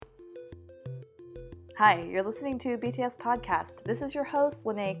Hi, you're listening to BTS Podcast. This is your host,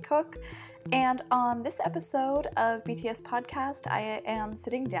 Lene Cook, and on this episode of BTS Podcast, I am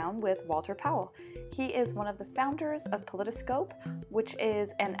sitting down with Walter Powell. He is one of the founders of Politiscope, which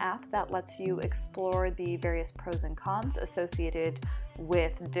is an app that lets you explore the various pros and cons associated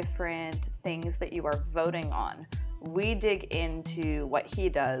with different things that you are voting on. We dig into what he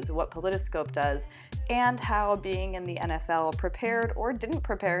does, what Politiscope does, and how being in the NFL prepared or didn't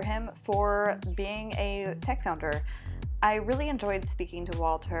prepare him for being a tech founder. I really enjoyed speaking to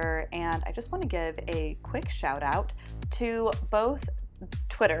Walter, and I just want to give a quick shout out to both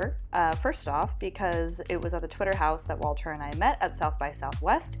Twitter, first off, because it was at the Twitter house that Walter and I met at South by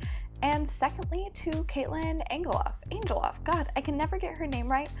Southwest, and secondly to Caitlin Angeloff. God, I can never get her name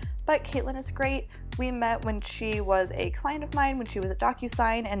right, but Caitlin is great. We met when she was a client of mine, when she was at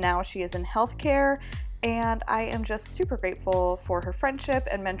DocuSign, and now she is in healthcare, and I am just super grateful for her friendship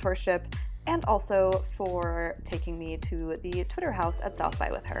and mentorship, and also for taking me to the Twitter house at South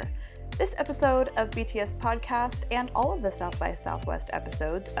by with her. This episode of BTS Podcast and all of the South by Southwest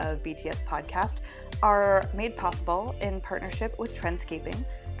episodes of BTS Podcast are made possible in partnership with Trendscaping.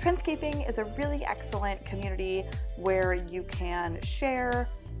 Trendscaping is a really excellent community where you can share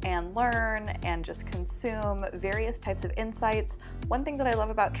and learn and just consume various types of insights. One thing that I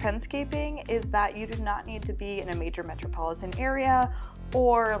love about Trendscaping is that you do not need to be in a major metropolitan area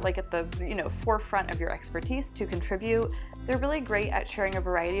or like at the forefront of your expertise to contribute. They're really great at sharing a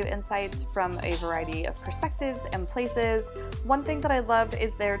variety of insights from a variety of perspectives and places. One thing that I love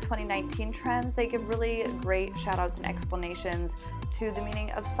is their 2019 trends. They give really great shout outs and explanations to the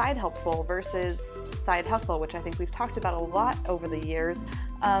meaning of side helpful versus side hustle, which I think we've talked about a lot over the years,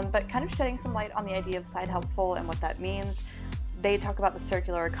 but kind of shedding some light on the idea of side helpful and what that means. They talk about the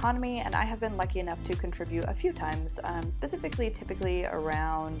circular economy, and I have been lucky enough to contribute a few times, typically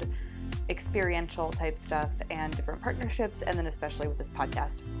around experiential type stuff and different partnerships, and then especially with this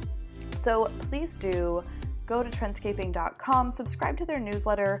podcast. So please do go to trendscaping.com, subscribe to their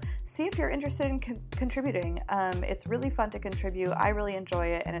newsletter, see if you're interested in contributing. It's really fun to contribute. I really enjoy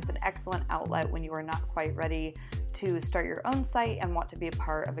it, and it's an excellent outlet when you are not quite ready to start your own site and want to be a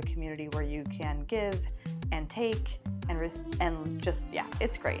part of a community where you can give and take and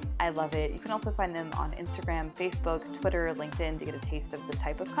it's great. I love it. You can also find them on Instagram, Facebook, Twitter, LinkedIn to get a taste of the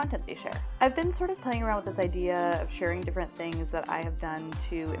type of content they share. I've been sort of playing around with this idea of sharing different things that I have done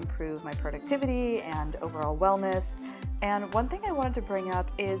to improve my productivity and overall wellness. And one thing I wanted to bring up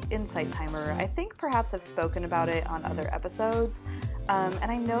is Insight Timer. I think perhaps I've spoken about it on other episodes.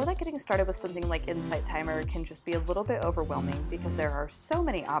 And I know that getting started with something like Insight Timer can just be a little bit overwhelming because there are so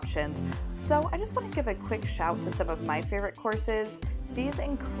many options. So I just want to give a quick shout to some of my favorite courses. These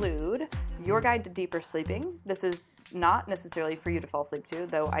include Your Guide to Deeper Sleeping. This is not necessarily for you to fall asleep to,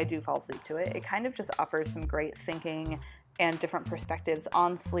 though I do fall asleep to it. It kind of just offers some great thinking and different perspectives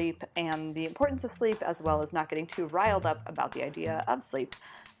on sleep and the importance of sleep, as well as not getting too riled up about the idea of sleep.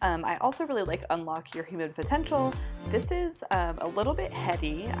 I also really like Unlock Your Human Potential. This is a little bit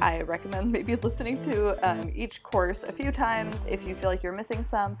heady. I recommend maybe listening to each course a few times if you feel like you're missing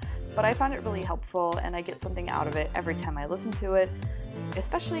some, but I found it really helpful and I get something out of it every time I listen to it,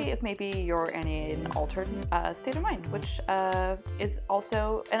 especially if maybe you're in an altered state of mind, which is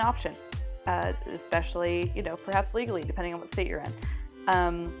also an option, especially, perhaps legally, depending on what state you're in.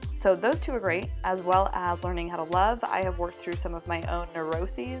 So those two are great, as well as Learning How to Love. I have worked through some of my own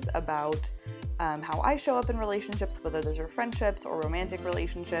neuroses about how I show up in relationships, whether those are friendships or romantic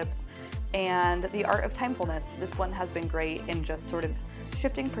relationships, and The Art of Timefulness. This one has been great in just sort of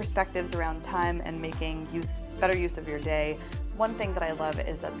shifting perspectives around time and making better use of your day. One thing that I love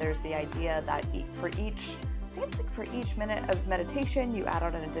is that there's the idea that for each minute of meditation, you add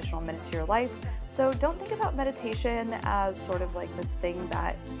on an additional minute to your life. So don't think about meditation as sort of like this thing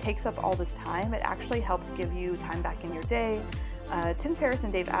that takes up all this time. It actually helps give you time back in your day. Tim Ferriss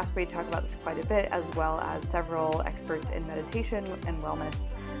and Dave Asprey talk about this quite a bit, as well as several experts in meditation and wellness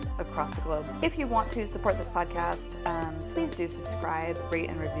across the globe. If you want to support this podcast, please do subscribe, rate,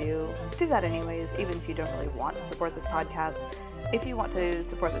 and review. Do that anyways, even if you don't really want to support this podcast. If you want to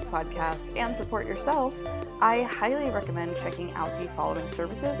support this podcast and support yourself, I highly recommend checking out the following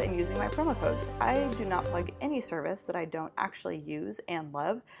services and using my promo codes. I do not plug any service that I don't actually use and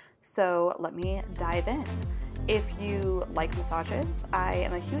love, so let me dive in. If you like massages, I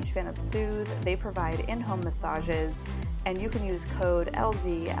am a huge fan of Soothe. They provide in-home massages, and you can use code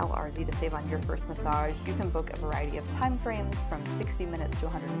LRZ to save on your first massage. You can book a variety of time frames from 60 minutes to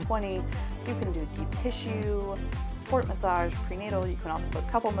 120. You can do deep tissue, sport massage, prenatal. You can also book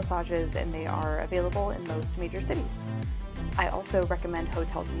couple massages, and they are available in most major cities. I also recommend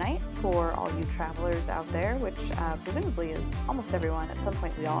Hotel Tonight for all you travelers out there, which presumably is almost everyone. At some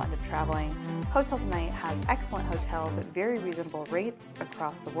point, we all end up traveling. Hotel Tonight has excellent hotels at very reasonable rates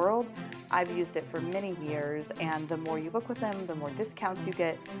across the world. I've used it for many years, and the more you book with them, the more discounts you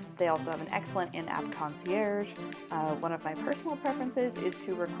get. They also have an excellent in-app concierge. One of my personal preferences is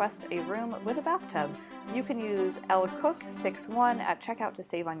to request a room with a bathtub. You can use lcook61 at checkout to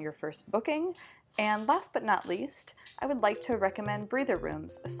save on your first booking. And last but not least, I would like to recommend Breather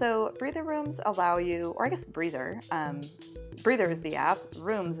Rooms. So Breather Rooms allow you, or I guess Breather is the app,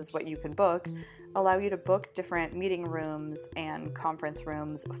 Rooms is what you can book, allow you to book different meeting rooms and conference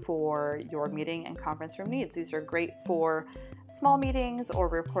rooms for your meeting and conference room needs. These are great for small meetings or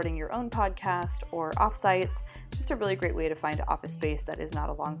recording your own podcast or offsites. Just a really great way to find office space that is not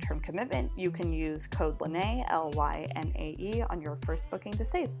a long-term commitment. You can use code LYNAE, Lynae, on your first booking to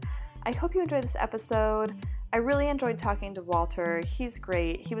save. I hope you enjoyed this episode. I really enjoyed talking to Walter. He's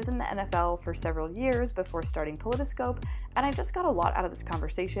great. He was in the NFL for several years before starting Politiscope, and I just got a lot out of this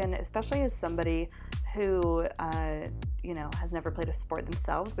conversation, especially as somebody who, has never played a sport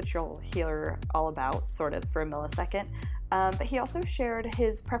themselves, which you'll hear all about sort of for a millisecond. But he also shared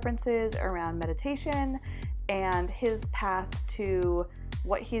his preferences around meditation and his path to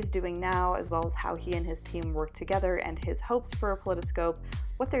what he's doing now, as well as how he and his team work together and his hopes for Politiscope.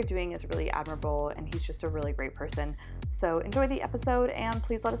 What they're doing is really admirable, and he's just a really great person. So enjoy the episode, and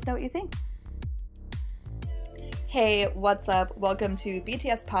please let us know what you think. Hey, what's up? Welcome to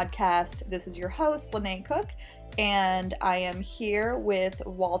BTS Podcast. This is your host, Lynae Cook, and I am here with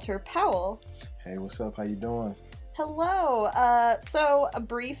Walter Powell. Hey, what's up? How you doing? Hello. So a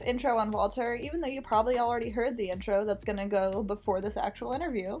brief intro on Walter, even though you probably already heard the intro that's going to go before this actual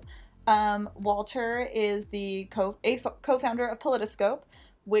interview. Walter is the co-founder of Politiscope,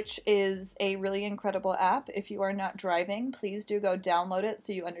 which is a really incredible app. If you are not driving, please do go download it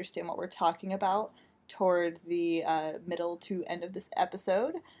so you understand what we're talking about toward the middle to end of this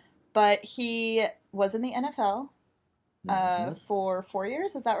episode. But he was in the NFL for 4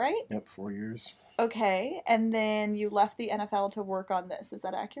 years, is that right? Yep, 4 years. Okay, and then you left the NFL to work on this. Is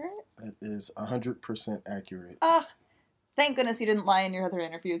that accurate? That is 100% accurate. Thank goodness you didn't lie in your other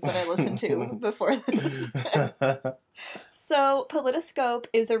interviews that I listened to before this. So, Politiscope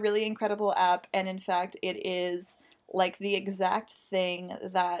is a really incredible app, and in fact, it is like the exact thing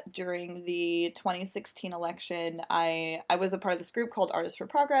that during the 2016 election, I was a part of this group called Artists for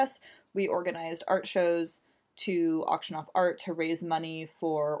Progress. We organized art shows to auction off art to raise money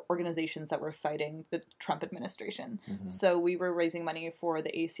for organizations that were fighting the Trump administration. Mm-hmm. So we were raising money for the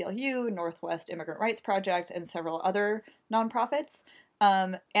ACLU, Northwest Immigrant Rights Project, and several other nonprofits.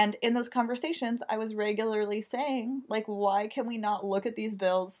 And in those conversations, I was regularly saying, like, why can we not look at these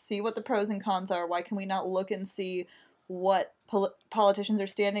bills, see what the pros and cons are? Why can we not look and see what politicians are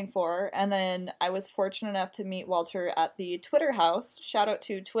standing for? And then I was fortunate enough to meet Walter at the Twitter House. Shout out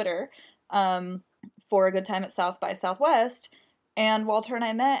to Twitter. For a good time at South by Southwest, and Walter and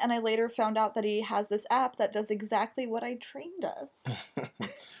I met, and I later found out that he has this app that does exactly what I dreamed of.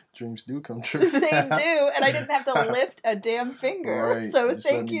 Dreams do come true. They do, and I didn't have to lift a damn finger, right. So Just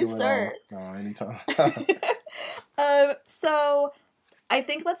thank you, sir. Anytime. So I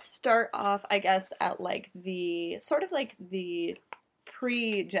think let's start off, I guess, at the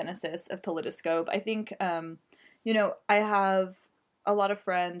pre-genesis of Politiscope. I think, I have a lot of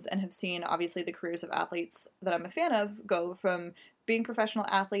friends and have seen, obviously, the careers of athletes that I'm a fan of go from being professional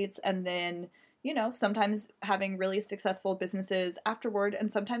athletes and then, sometimes having really successful businesses afterward and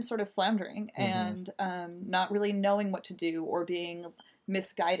sometimes sort of floundering and not really knowing what to do or being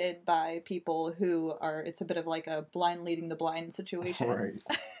misguided by people who are, it's a bit of like a blind leading the blind situation. Right.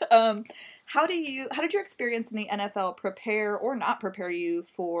 How did your experience in the NFL prepare or not prepare you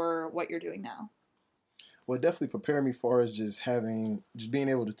for what you're doing now? Well, it definitely prepared me for as just being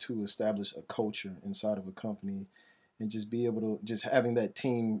able to establish a culture inside of a company and just be able to just having that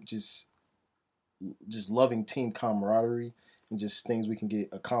team, just loving team camaraderie and just things we can get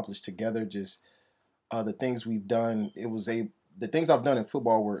accomplished together. Just the things we've done, the things I've done in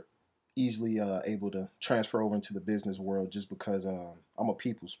football were easily able to transfer over into the business world just because I'm a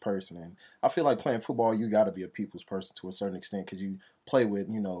people's person. And I feel like playing football, you got to be a people's person to a certain extent because you play with,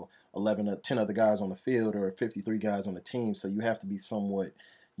 11 or 10 other guys on the field or 53 guys on the team. So you have to be somewhat,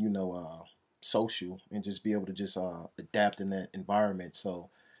 social and just be able to just adapt in that environment. So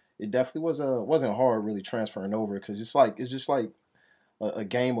it definitely wasn't hard really transferring over because it's just like a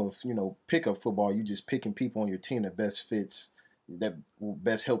game of, pickup football. You just picking people on your team that best fits, that will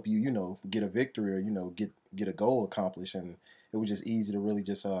best help you, get a victory or, get a goal accomplished. And it was just easy to really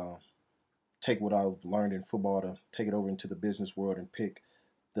just take what I've learned in football to take it over into the business world and pick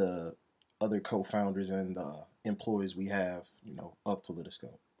the other co-founders and employees we have, of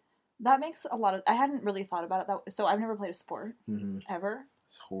Politiscope. That makes a lot of... I hadn't really thought about it. So I've never played a sport, ever.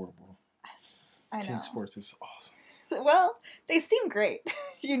 It's horrible. I know. Team sports is awesome. Well, they seem great,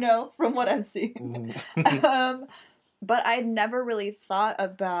 from what I've seen. But I'd never really thought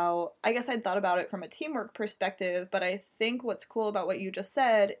about... I guess I'd thought about it from a teamwork perspective, but I think what's cool about what you just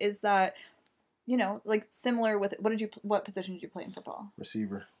said is that, like similar with... What position did you play in football?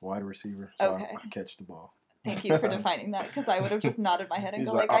 Receiver, wide receiver. So okay. I catch the ball. Thank you for defining that, because I would have just nodded my head and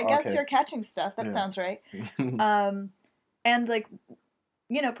go I guess okay. You're catching stuff. That sounds right. And like...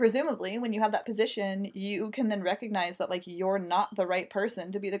 presumably when you have that position, you can then recognize that, like, you're not the right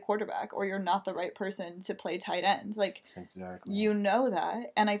person to be the quarterback, or you're not the right person to play tight end. Like, exactly.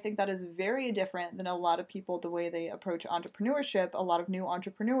 That. And I think that is very different than a lot of people, the way they approach entrepreneurship. A lot of new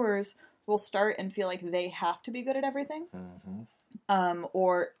entrepreneurs will start and feel like they have to be good at everything.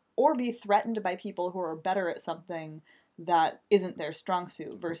 Or be threatened by people who are better at something that isn't their strong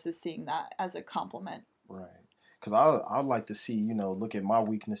suit, versus seeing that as a compliment. Right. Because I'd like to see, look at my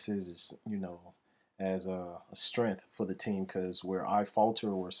weaknesses as a strength for the team. Because where I falter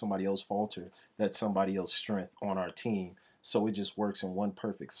or where somebody else falter, that's somebody else's strength on our team. So it just works in one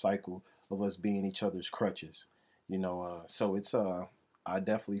perfect cycle of us being each other's crutches. So it's I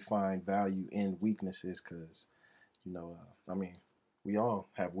definitely find value in weaknesses because, we all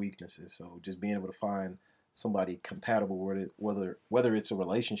have weaknesses. So just being able to find somebody compatible with it, whether it's a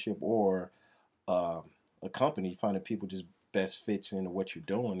relationship or a company, finding people just best fits into what you're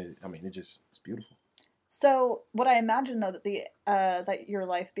doing. It's beautiful. So what I imagine, though, that your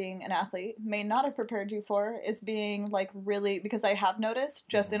life being an athlete may not have prepared you for is being, like, really, because I have noticed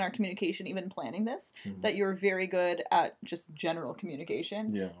just in our communication, even planning this, that you're very good at just general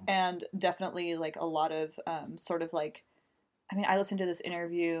communication. Yeah. And definitely, like, a lot of sort of, like, I listened to this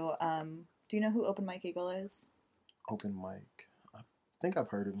interview. Do you know who Open Mike Eagle is? Open Mike. I think I've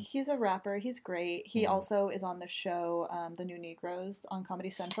heard of him. He's a rapper. He's great. He also is on the show The New Negroes on Comedy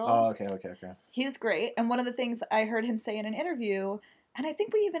Central. Oh, okay. He's great. And one of the things I heard him say in an interview, and I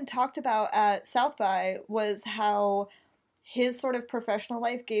think we even talked about at South by, was how his sort of professional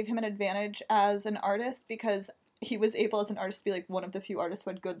life gave him an advantage as an artist, because he was able as an artist to be like one of the few artists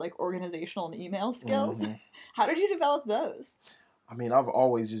who had good, like, organizational and email skills. How did you develop those? I've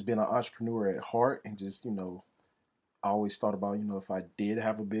always just been an entrepreneur at heart, and just, I always thought about, if I did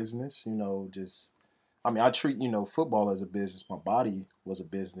have a business, I treat, football as a business. My body was a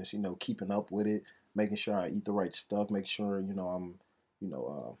business, keeping up with it, making sure I eat the right stuff, make sure, I'm,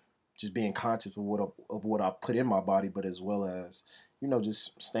 just being conscious of what I put in my body, but as well as,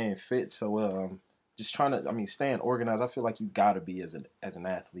 just staying fit. So, just trying to, staying organized. I feel like you got to be as an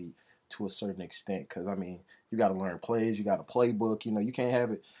athlete to a certain extent, because, you got to learn plays, you got a playbook, you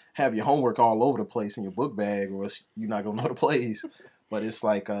can't have your homework all over the place in your book bag, or else you're not going to know the plays. But it's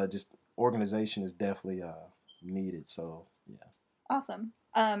like, just organization is definitely needed. So, yeah. Awesome.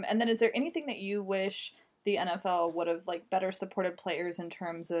 And then is there anything that you wish the NFL would have, like, better supported players in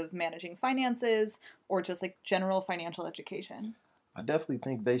terms of managing finances, or just, like, general financial education? I definitely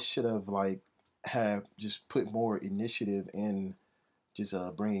think they should have just put more initiative in just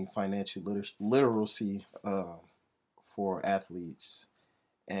bringing financial literacy for athletes,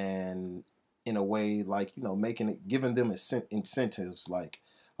 and in a way, like, giving them incentives, like,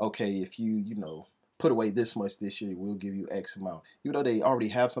 okay, if you put away this much this year, we'll give you X amount. Even though they already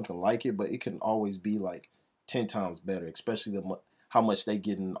have something like it, but it can always be like 10 times better, especially how much they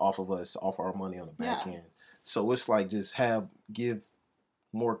getting off of us, off our money on the back end. So it's like, just give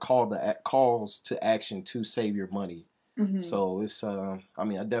more calls to action to save your money. So it's I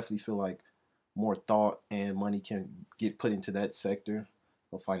definitely feel like more thought and money can get put into that sector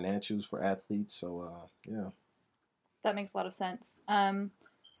of financials for athletes. So yeah, that makes a lot of sense.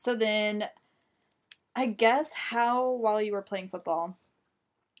 So then, I guess while you were playing football,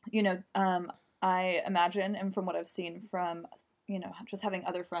 I imagine, and from what I've seen from just having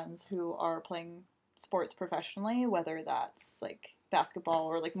other friends who are playing sports professionally, whether that's like basketball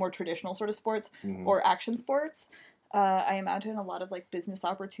or like more traditional sort of sports or action sports, I imagine a lot of like business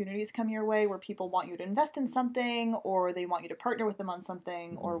opportunities come your way where people want you to invest in something, or they want you to partner with them on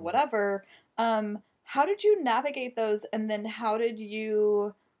something or whatever. How did you navigate those? And then how did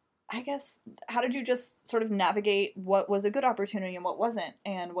you just sort of navigate what was a good opportunity and what wasn't,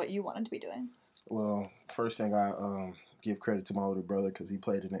 and what you wanted to be doing? Well, first thing, I give credit to my older brother, because he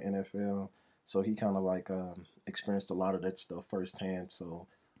played in the NFL. So he kind of like experienced a lot of that stuff firsthand. So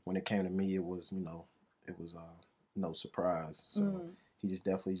when it came to me, it was, no surprise. So he just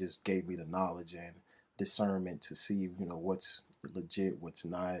definitely just gave me the knowledge and discernment to see, what's legit, what's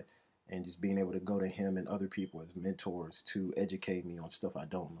not, and just being able to go to him and other people as mentors to educate me on stuff I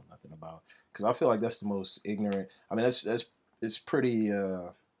don't know nothing about. Because I feel like that's the most ignorant. I mean, it's pretty.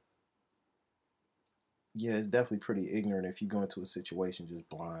 Yeah, it's definitely pretty ignorant if you go into a situation just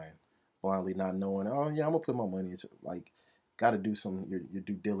blindly not knowing. Oh yeah, I'm gonna put my money into like. Got to do some your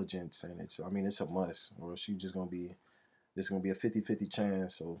due diligence, and it's a must, or else you just gonna be. It's gonna be a 50-50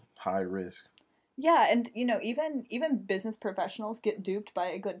 chance, so high risk. Yeah, and even business professionals get duped by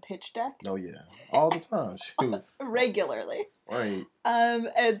a good pitch deck. Oh yeah, all the time. Shoot. Regularly. Right.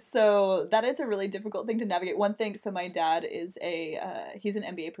 And so that is a really difficult thing to navigate. One thing, so my dad is he's an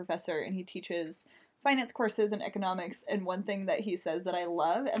MBA professor, and he teaches finance courses and economics, and one thing that he says that I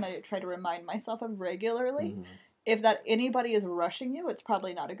love and that I try to remind myself of regularly, if that anybody is rushing you, it's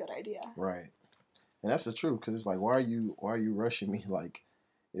probably not a good idea. Right. And that's the truth, because it's like, why are you rushing me? Like,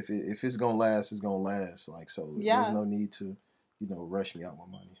 if it's gonna last, it's gonna last. Like, so there's no need to, rush me out my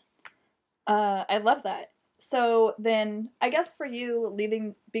money. I love that. So then, I guess for you,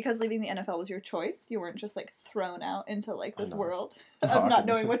 leaving the NFL was your choice. You weren't just like thrown out into like this world of not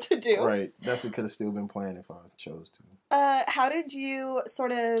knowing what to do. Right. Definitely could have still been playing if I chose to. How did you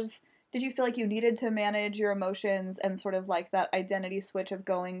did you feel like you needed to manage your emotions and sort of like that identity switch of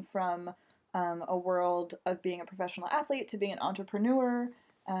going from a world of being a professional athlete to being an entrepreneur?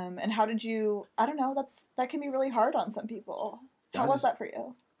 And how did you, I don't know, that can be really hard on some people. How was that for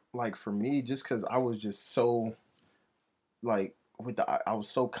you? Like for me, just because I was just so, like, I was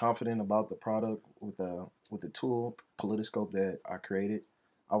so confident about the product with the tool, Politiscope, that I created.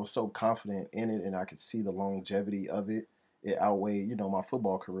 I was so confident in it, and I could see the longevity of it. It outweighed, my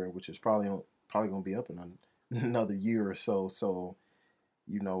football career, which is probably going to be up in another year or so. So,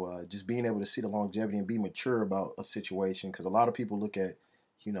 just being able to see the longevity and be mature about a situation, because a lot of people look at,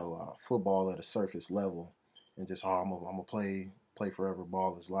 football at a surface level and just, I'm gonna play forever,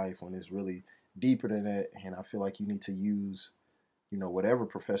 ball is life, when it's really deeper than that. And I feel like you need to use, whatever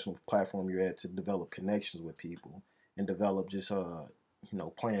professional platform you're at to develop connections with people and develop just,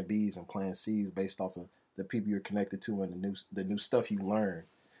 plan Bs and plan Cs based off of the people you're connected to and the new stuff you learn.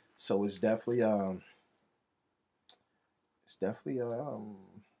 So it's definitely, dang,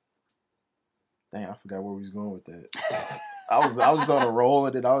 I forgot where we was going with that. I was on a roll,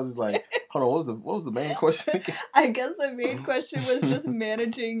 and then I was like, hold on, what was the main question again? I guess the main question was just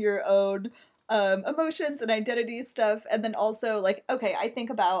managing your own emotions and identity stuff. And then also, like, okay, I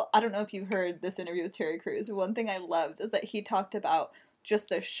don't know if you heard this interview with Terry Crews. One thing I loved is that he talked about just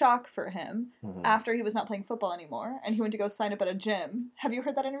the shock for him after he was not playing football anymore, and he went to go sign up at a gym. Have you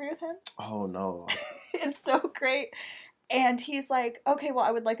heard that interview with him? Oh, no. It's so great. And he's like, okay, well,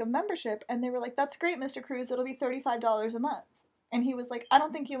 I would like a membership. And they were like, that's great, Mr. Cruz. It'll be $35 a month. And he was like, I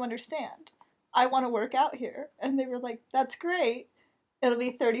don't think you understand. I want to work out here. And they were like, that's great. It'll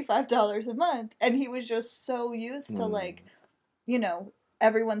be $35 a month. And he was just so used to, like,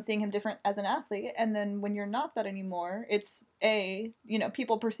 everyone seeing him different as an athlete. And then when you're not that anymore, it's A,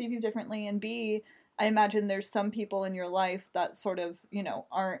 people perceive you differently. And B, I imagine there's some people in your life that sort of,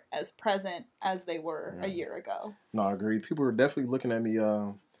 aren't as present as they were a year ago. No, I agree. People are definitely looking at me,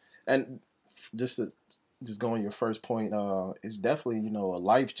 and just going to your first point, it's definitely, a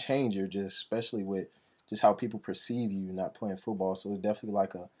life changer, just especially with just how people perceive you not playing football. So it's definitely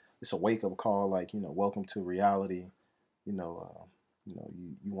like it's a wake-up call, like, welcome to reality. You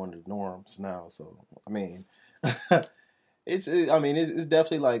one of the norms now. So, I mean, it's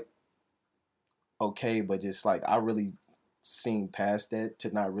definitely like, okay, but just like I really seen past that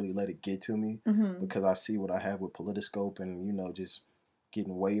to not really let it get to me, because I see what I have with Politiscope and just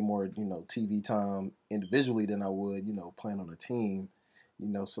getting way more TV time individually than I would playing on a team,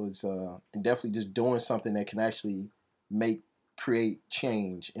 so it's and definitely just doing something that can actually create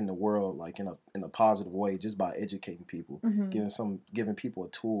change in the world, like in a positive way, just by educating people, giving people a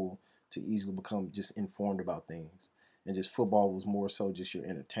tool to easily become just informed about things. And just football was more so just your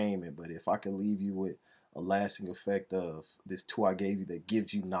entertainment. But if I could leave you with a lasting effect of this tool I gave you that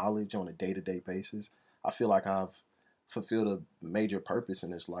gives you knowledge on a day-to-day basis, I feel like I've fulfilled a major purpose in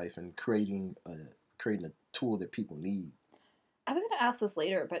this life and creating a tool that people need. I was going to ask this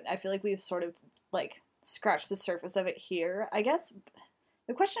later, but I feel like we've sort of like scratched the surface of it here. I guess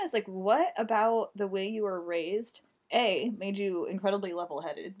the question is like, what about the way you were raised, made you incredibly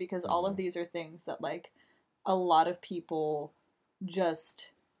level-headed? Because all of these are things that like a lot of people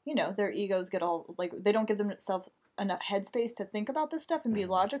just, their egos get all, like, they don't give themselves enough headspace to think about this stuff and be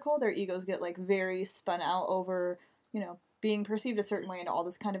logical. Their egos get, like, very spun out over, being perceived a certain way and all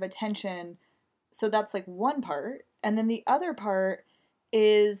this kind of attention. So that's, like, one part. And then the other part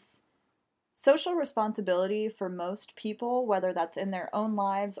is social responsibility for most people, whether that's in their own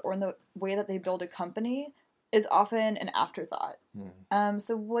lives or in the way that they build a company, is often an afterthought.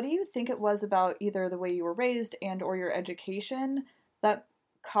 So what do you think it was about either the way you were raised and or your education that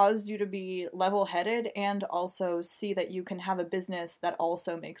caused you to be level-headed and also see that you can have a business that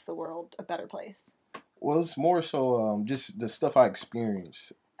also makes the world a better place? Well, it's more so just the stuff I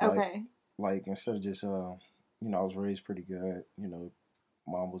experienced. Okay. Like instead of just, I was raised pretty good.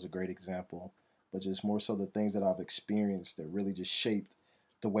 Mom was a great example. But just more so the things that I've experienced that really just shaped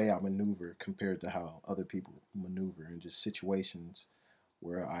the way I maneuver compared to how other people maneuver, and just situations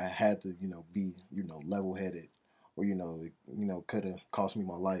where I had to, be, level-headed, or, could have cost me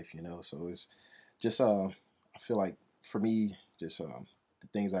my life, So it's just, I feel like for me, just the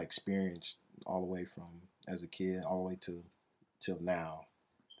things I experienced all the way from as a kid all the way till now,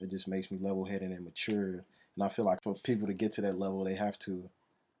 it just makes me level-headed and mature. And I feel like for people to get to that level, they have to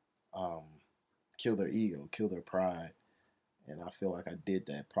kill their ego, kill their pride. And I feel like I did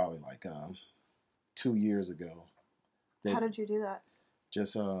that probably like 2 years ago. How did you do that?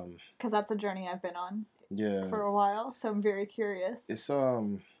 Just because that's a journey I've been on for a while, so I'm very curious. It's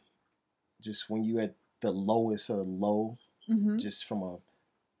just when you at the lowest of the low, just from a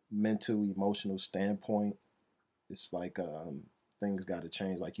mental, emotional standpoint, it's like things got to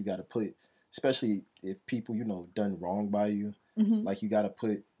change. Like you got to put, especially if people done wrong by you, like you got to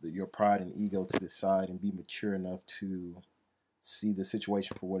put your pride and ego to the side and be mature enough to see the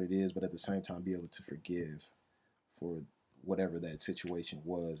situation for what it is, but at the same time be able to forgive for whatever that situation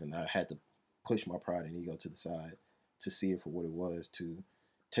was. And I had to push my pride and ego to the side to see it for what it was, to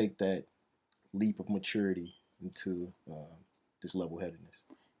take that leap of maturity into this level-headedness.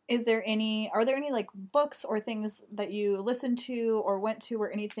 Are there any like books or things that you listened to or went to,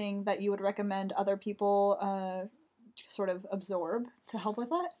 or anything that you would recommend other people sort of absorb to help with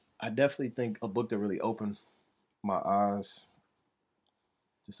that? I definitely think a book that really opened my eyes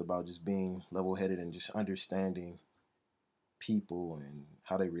just about just being level-headed and just understanding people and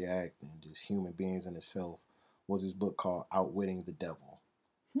how they react and just human beings in itself was this book called Outwitting the Devil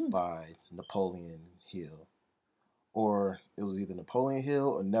by Napoleon Hill. Or it was either Napoleon Hill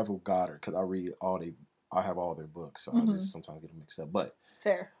or Neville Goddard, because I have all their books, so I just sometimes get them mixed up. But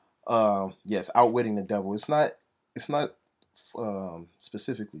fair. Yes, Outwitting the Devil. It's not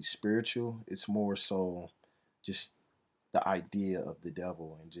specifically spiritual. It's more so just the idea of the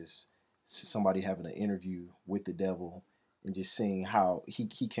devil, and just somebody having an interview with the devil and just seeing how he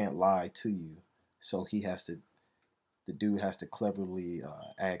can't lie to you. So the dude has to cleverly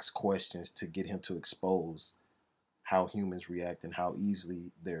ask questions to get him to expose how humans react and how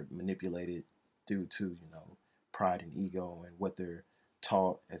easily they're manipulated due to, pride and ego and what they're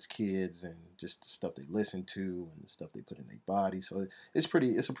taught as kids and just the stuff they listen to and the stuff they put in their body. So it's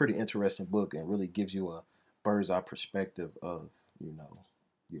a pretty interesting book and really gives you a bird's eye perspective of,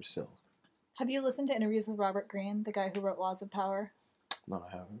 yourself. Have you listened to interviews with Robert Greene, the guy who wrote Laws of Power? No,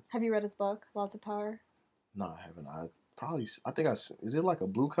 I haven't. Have you read his book, Laws of Power? No, I haven't. Is it like a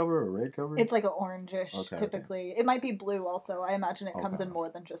blue cover or a red cover? It's like an orangish, typically. Okay. It might be blue also. I imagine it comes in more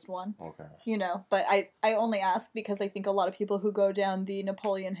than just one. Okay. But I only ask because I think a lot of people who go down the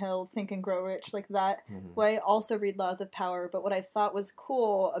Napoleon Hill Think and Grow Rich like that way also read Laws of Power. But what I thought was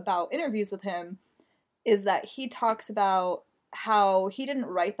cool about interviews with him is that he talks about how he didn't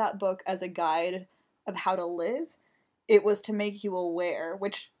write that book as a guide of how to live. It was to make you aware,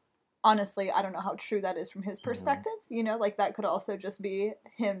 which honestly, I don't know how true that is from his perspective. Like that could also just be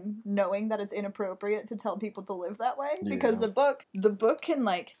him knowing that it's inappropriate to tell people to live that way. Yeah. Because the book can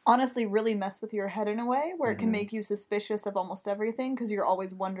like honestly really mess with your head in a way where it can make you suspicious of almost everything, because you're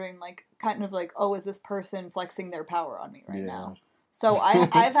always wondering like kind of like, oh, is this person flexing their power on me right now? So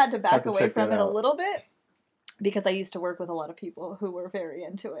I've had to back away from it a little bit, because I used to work with a lot of people who were very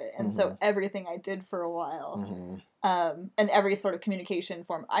into it. And so everything I did for a while, and every sort of communication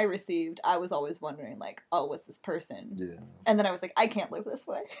form I received, I was always wondering, like, oh, what's this person? Yeah. And then I was like, I can't live this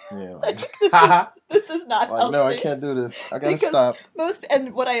way. Yeah. This is not healthy. No, I can't do this. I gotta stop.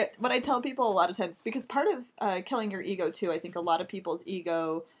 And what I tell people a lot of times, because part of killing your ego, too, I think a lot of people's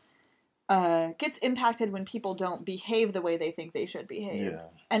ego gets impacted when people don't behave the way they think they should behave. Yeah.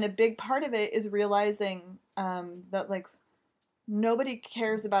 And a big part of it is realizing that, like, nobody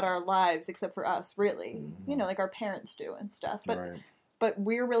cares about our lives except for us, really. Like our parents do and stuff. But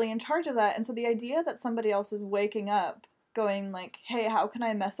we're really in charge of that. And so the idea that somebody else is waking up going, like, hey, how can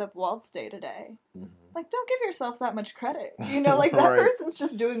I mess up Walt's day today? Like, don't give yourself that much credit. Like, that person's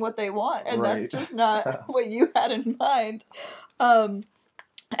just doing what they want. And that's just not what you had in mind. And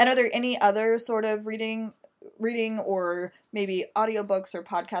are there any other sort of reading reading or maybe audiobooks or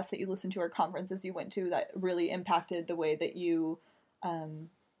podcasts that you listened to or conferences you went to that really impacted the way that you,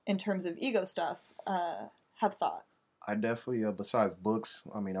 in terms of ego stuff, have thought? I definitely, besides books,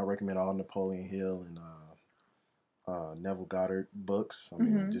 I mean, I recommend all Napoleon Hill and Neville Goddard books. I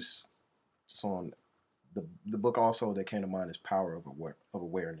mean, Mm-hmm. just on the book also that came to mind is Power of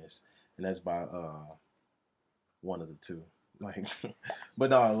Awareness, and that's by one of the two. Like,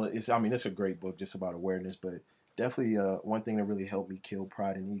 but no, it's a great book just about awareness. But definitely, one thing that really helped me kill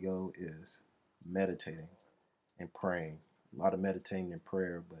pride and ego is meditating and praying. A lot of meditating and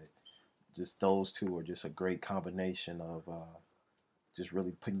prayer, but just those two are just a great combination of just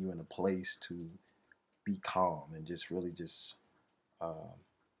really putting you in a place to be calm and just really uh,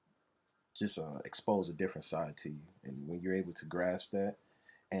 expose a different side to you. And when you're able to grasp that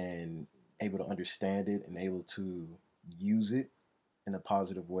and able to understand it and able to use it in a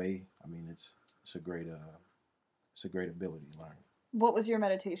positive way, I mean, it's a great ability to learn. What was your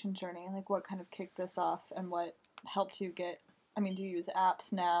meditation journey? Like, what kind of kicked this off, and what helped you get? I mean, do you use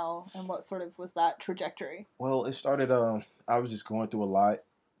apps now, and what sort of was that trajectory? Well, it started. I was just going through a lot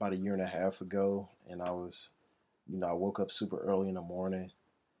about a year and a half ago, and I was, I woke up super early in the morning.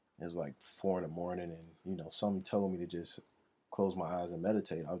 It was like 4 in the morning, and something told me to just close my eyes and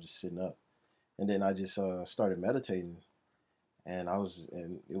meditate. I was just sitting up, and then I just started meditating, and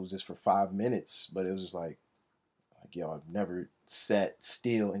it was just for 5 minutes, but it was just like yo, I've never sat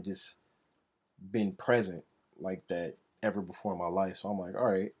still and just been present like that ever before in my life. So I'm like,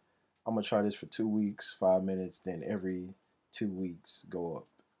 all right, I'm gonna try this for 2 weeks, 5 minutes. Then every 2 weeks, go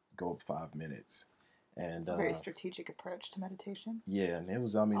up 5 minutes. And it's a very strategic approach to meditation. Yeah, and it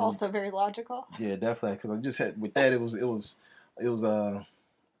was. I mean, also very logical. Yeah, definitely. Because I just had with that, it was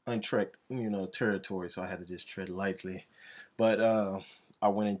untrekked, territory. So I had to just tread lightly. But I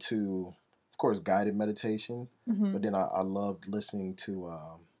went into, of course, guided meditation. Mm-hmm. But then I loved listening to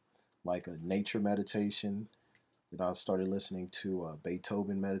like a nature meditation. Then I started listening to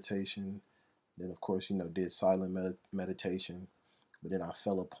Beethoven meditation. Then, of course, did silent meditation. But then I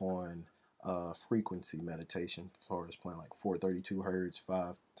fell upon frequency meditation, as far as playing like 432 hertz,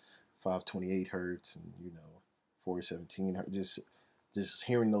 528 hertz, and 417 hertz. Just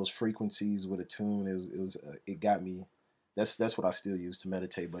hearing those frequencies with a tune, it got me. That's what I still use to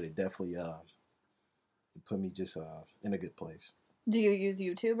meditate, but it definitely it put me just in a good place. Do you use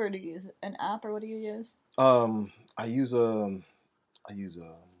YouTube or do you use an app, or what do you use? I use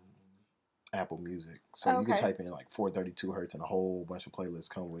Apple Music, so you can type in like 432 hertz, and a whole bunch of playlists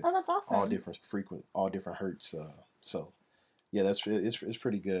come with. Oh, that's awesome! All different hertz. So yeah, it's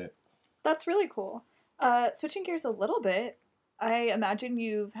pretty good. That's really cool. Switching gears a little bit, I imagine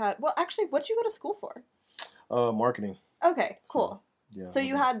you've had. Well, actually, what'd you go to school for? Marketing. Okay, cool. Yeah, so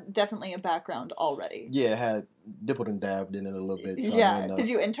you had definitely a background already. Yeah, I had dibbled and dabbed in it a little bit. So yeah. Did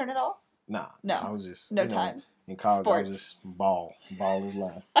you intern at all? Nah. No. I was just no time. In college, Sports. I was just ball was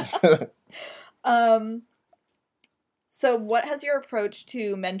long. So what has your approach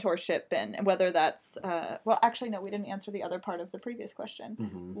to mentorship been? Whether that's well, actually, no, we didn't answer the other part of the previous question.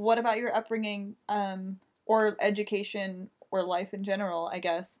 Mm-hmm. What about your upbringing, or education, or life in general, I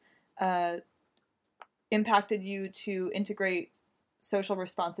guess, impacted you to integrate social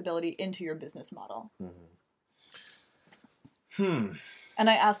responsibility into your business model? And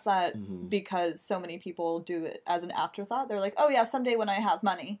I ask that because so many people do it as an afterthought. They're like, oh yeah, someday when I have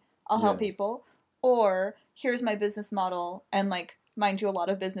money, I'll help people. Or here's my business model. And like, mind you, a lot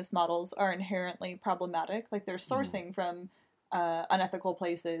of business models are inherently problematic. Like they're sourcing from unethical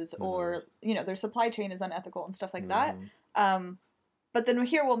places, or, their supply chain is unethical and stuff like that. But then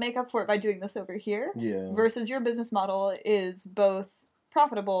here we'll make up for it by doing this over here. Yeah. Versus your business model is both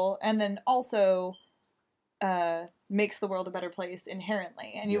profitable and then also makes the world a better place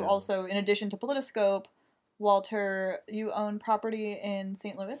inherently. And you also, in addition to Politiscope, Walter, you own property in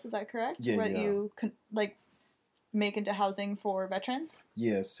St. Louis, is that correct? Yeah. What you make into housing for veterans?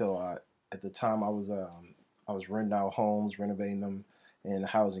 Yeah. So at the time I was renting out homes, renovating them, and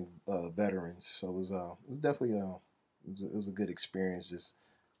housing veterans. So it was definitely it was a good experience, just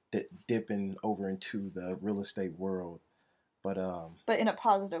dipping over into the real estate world, but in a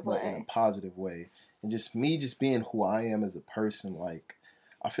positive way. In a positive way, and just being who I am as a person. Like,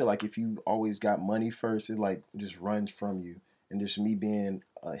 I feel like if you always got money first, it like just runs from you. And just me being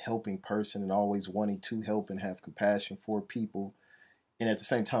a helping person and always wanting to help and have compassion for people, and at the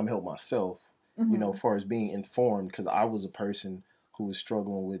same time help myself. As far as being informed, because I was a person who was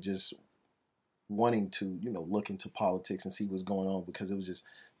struggling with just wanting to, look into politics and see what's going on, because it was just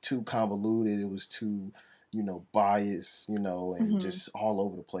too convoluted. It was too, bias, and Mhm. just all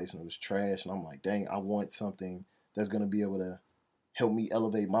over the place, and it was trash. And I'm like, dang, I want something that's gonna be able to help me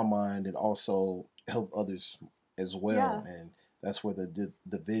elevate my mind and also help others as well. Yeah. And that's where the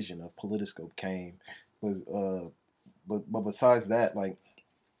vision of Politiscope came. Was but besides that, like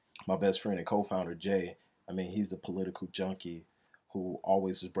my best friend and co-founder Jay, I mean, he's the political junkie who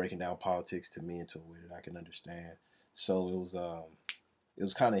always was breaking down politics to me into a way that I can understand. So it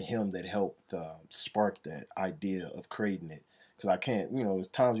was kind of him that helped spark that idea of creating it. Because I can't, there's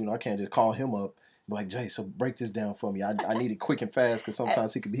times, I can't just call him up and be like, Jay, so break this down for me. I need it quick and fast because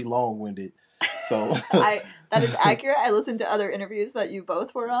sometimes he can be long-winded. So that is accurate. I listened to other interviews that you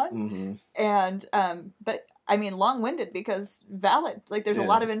both were on, mm-hmm. and but I mean long-winded because valid. Like there's a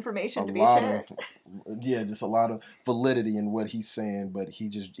lot of information to be shared. Just a lot of validity in what he's saying. But he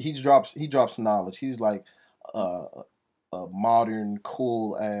drops knowledge. He's like a modern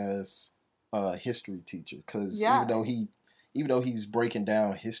cool ass history teacher. Because Yeah. even though he's breaking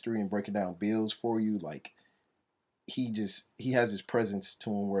down history and breaking down bills for you, like he has his presence to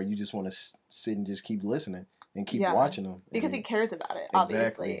him where you just want to sit and just keep listening and keep watching him because he cares about it.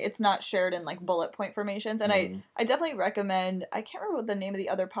 Obviously, it's not shared in like bullet point formations. And I definitely recommend. I can't remember what the name of the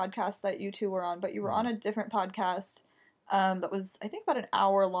other podcast that you two were on, but you were on a different podcast that was I think about an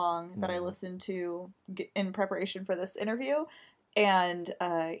hour long that I listened to in preparation for this interview, and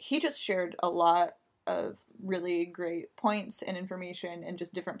he just shared a lot of really great points and information and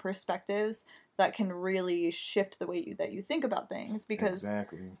just different perspectives that can really shift the way that you think about things, because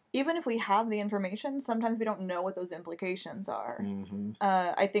even if we have the information, sometimes we don't know what those implications are.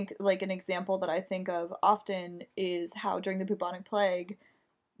 I think like an example that I think of often is how during the bubonic plague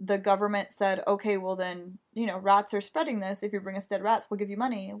the government said, okay, well then, rats are spreading this, if you bring us dead rats we'll give you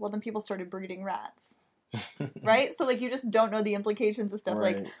money. Well, then people started breeding rats. Right? So like you just don't know the implications of stuff,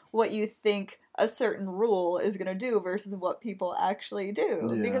 like what you think a certain rule is going to do versus what people actually do.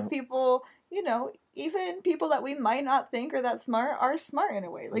 Because people, even people that we might not think are that smart are smart in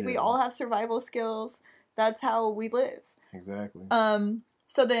a way. Like we all have survival skills. That's how we live. Exactly.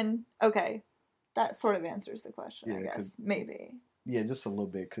 So then, okay, that sort of answers the question, I guess. Maybe. Yeah, just a little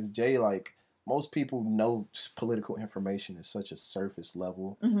bit. Because Jay, like, most people know political information is such a surface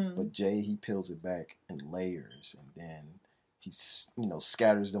level, but Jay, he peels it back in layers, and then he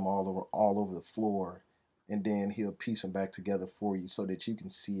scatters them all over the floor, and then he'll piece them back together for you so that you can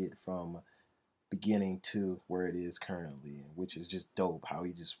see it from beginning to where it is currently, which is just dope. How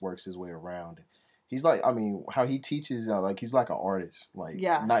he just works his way around it. He's like, I mean, how he teaches, like he's like an artist. Like,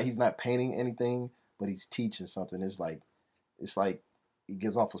 he's not painting anything, but he's teaching something. It's like it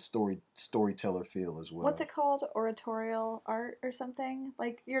gives off a storyteller feel as well. What's it called? Oratorial art or something?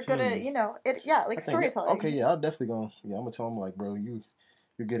 Like you're good at, like storytelling. I'm definitely gonna. Yeah, I'm gonna tell him like, bro, you're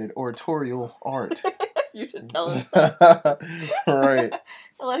good at oratorial art. You should tell him. Right.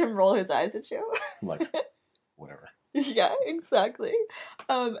 Let him roll his eyes at you. Like, whatever. Yeah, exactly.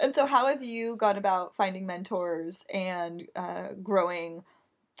 And so, how have you gone about finding mentors and growing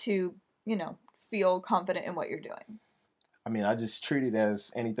to, feel confident in what you're doing? I mean, I just treat it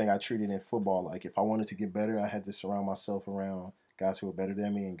as anything I treated in football. Like, if I wanted to get better, I had to surround myself around guys who are better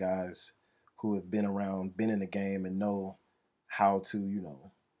than me and guys who have been in the game and know how to,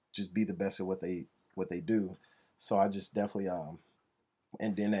 just be the best at what they do. So I just definitely,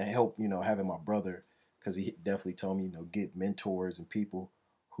 and then it helped, having my brother, because he definitely told me, get mentors and people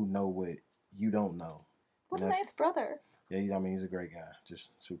who know what you don't know. What a nice brother. Yeah, he's a great guy.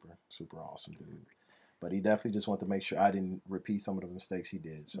 Just super, super awesome dude. But he definitely just wanted to make sure I didn't repeat some of the mistakes he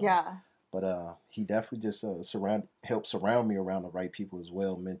did. So. Yeah. But he definitely just helped surround me around the right people as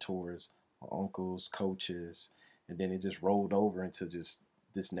well, mentors, uncles, coaches, and then it just rolled over into just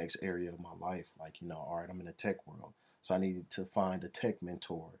this next area of my life. Like, all right, I'm in the tech world, so I needed to find a tech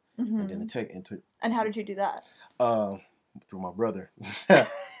mentor, and then a tech And how did you do that? Through my brother.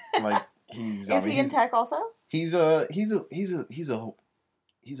 Like he's he in tech also? He's an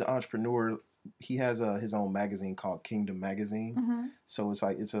entrepreneur. He has his own magazine called Kingdom Magazine. So it's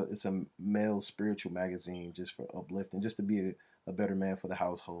like it's a male spiritual magazine just for uplifting, just to be a better man for the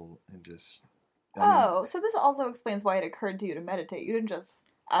household, and just. So this also explains why it occurred to you to meditate. You didn't just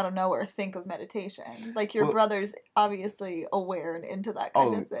out of nowhere think of meditation. Like your brother's obviously aware and into that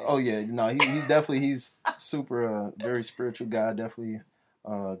kind of thing. Oh yeah, no, he's super very spiritual guy, definitely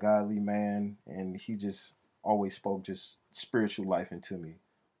godly man, and he just always spoke just spiritual life into me.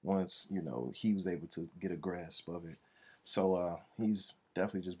 Once he was able to get a grasp of it, so he's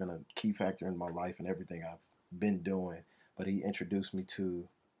definitely just been a key factor in my life and everything I've been doing. But he introduced me to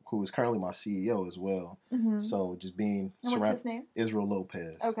who is currently my CEO as well. So just being surrounded. What's his name? Israel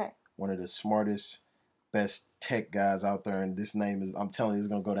Lopez. Okay. One of the smartest best tech guys out there, and this name is, I'm telling you, is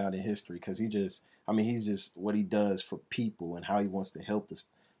gonna go down in history because he's just what he does for people and how he wants to help this.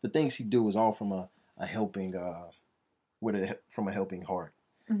 The things he do is all from a helping from a helping heart,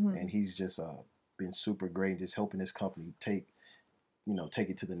 and he's just been super great, just helping his company take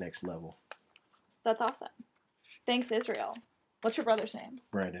it to the next level. That's awesome. Thanks, Israel. What's your brother's name?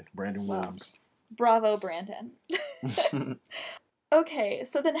 Brandon Williams. Bravo, Brandon. Okay,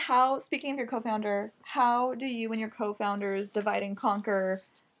 so then speaking of your co-founder, how do you and your co-founders divide and conquer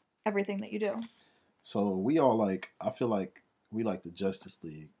everything that you do? So we all I feel like we like the Justice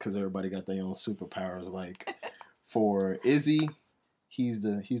League because everybody got their own superpowers. Like for Izzy, he's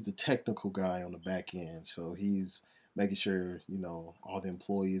the technical guy on the back end. So he's making sure, all the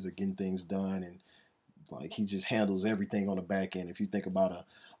employees are getting things done, and like he just handles everything on the back end. If you think about a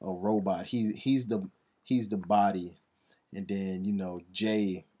robot, he's the body, and then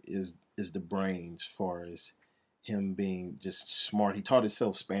Jay is the brains, as far as him being just smart. He taught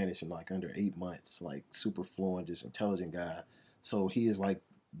himself Spanish in like under 8 months, like super fluent, just intelligent guy. So he is like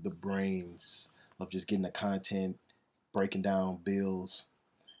the brains of just getting the content, breaking down bills,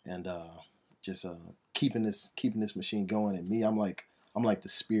 and just keeping this machine going. And me, I'm like the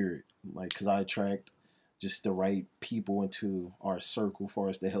spirit, like, because I attract just the right people into our circle for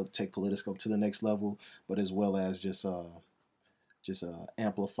us to help take Politoscope to the next level, but as well as just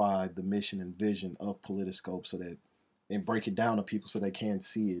amplify the mission and vision of Politoscope, and break it down to people so they can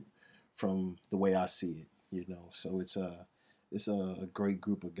see it from the way I see it. So it's a great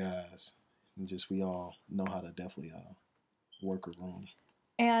group of guys, and just we all know how to definitely work a room.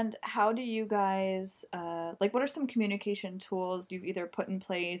 And how do you guys what are some communication tools you've either put in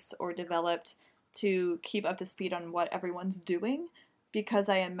place or developed to keep up to speed on what everyone's doing? Because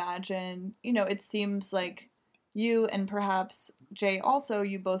I imagine, it seems like you and perhaps Jay also,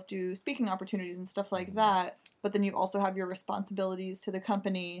 you both do speaking opportunities and stuff like that, but then you also have your responsibilities to the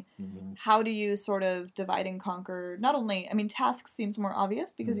company. Mm-hmm. How do you sort of divide and conquer? Not only, tasks seems more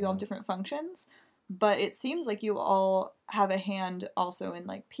obvious because you all have different functions, but it seems like you all have a hand also in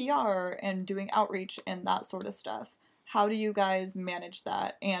like PR and doing outreach and that sort of stuff. How do you guys manage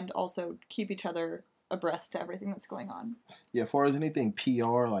that and also keep each other abreast to everything that's going on? Yeah, as far as anything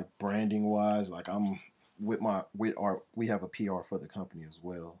PR, like branding wise, like I'm we have a PR for the company as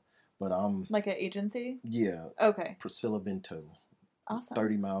well. But I'm like an agency? Yeah. Okay. Priscilla Bento. Awesome.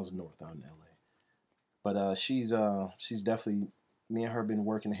 30 miles north out in LA. But she's definitely, me and her been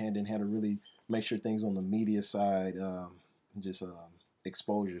working hand in hand to really make sure things on the media side, just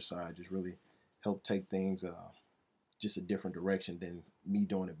exposure side, just really help take things just a different direction than me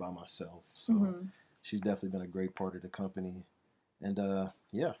doing it by myself. So she's definitely been a great part of the company. And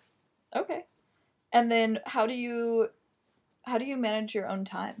yeah. Okay. And then how do you manage your own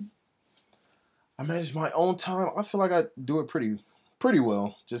time? I manage my own time. I feel like I do it pretty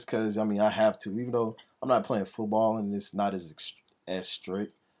well, just because I have to. Even though I'm not playing football and it's not as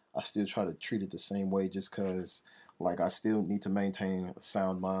strict, I still try to treat it the same way, just because like I still need to maintain a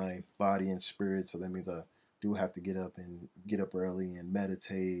sound mind, body, and spirit. So that means I do have to get up early and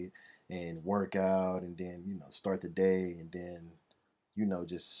meditate and work out, and then start the day, and then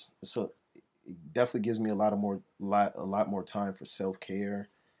just so it definitely gives me a lot more time for self-care,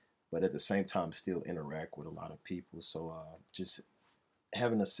 but at the same time still interact with a lot of people. So just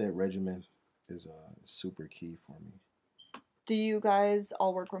having a set regimen is super key for me. Do you guys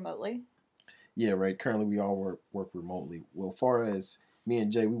all work remotely? Yeah, right. Currently we all work remotely. Well, as far as me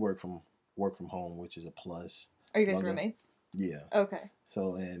and Jay, we work from home, which is a plus. Are you guys roommates? Yeah. Okay.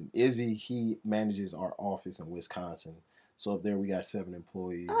 So, and Izzy, he manages our office in Wisconsin. So up there we got 7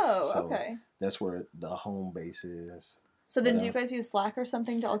 employees. Oh, so okay. That's where the home base is. So then do you guys use Slack or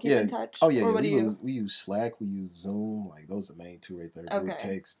something to all keep in touch? Oh, yeah. Or we use Slack, we use Zoom. Like, those are the main 2 right there. Okay. Group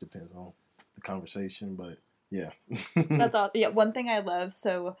text, depends on the conversation, but yeah. That's all. Yeah, one thing I love,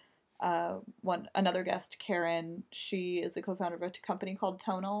 so another guest, Karen, she is the co-founder of a company called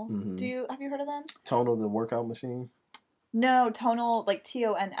Tonal. Mm-hmm. Have you heard of them? Tonal, the workout machine? No, Tonal, like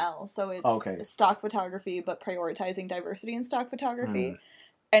TONL. So it's stock photography, but prioritizing diversity in stock photography.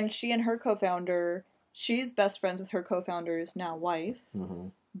 And she and her co-founder, she's best friends with her co-founder's now wife.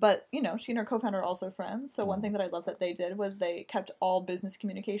 But, she and her co-founder are also friends. So one thing that I love that they did was they kept all business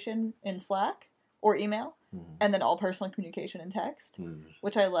communication in Slack or email, and then all personal communication in text,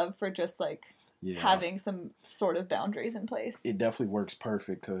 which I love for just having some sort of boundaries in place. It definitely works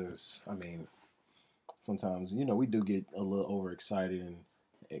perfect because, sometimes, we do get a little overexcited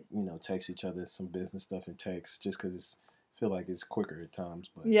and, text each other some business stuff in text just because I feel like it's quicker at times.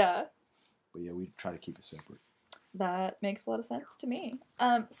 But yeah, we try to keep it separate. That makes a lot of sense to me.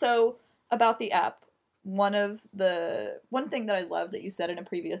 So about the app, one thing that I love that you said in a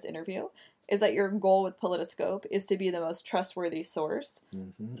previous interview is that your goal with Politiscope is to be the most trustworthy source,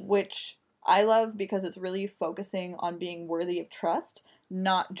 which I love because it's really focusing on being worthy of trust,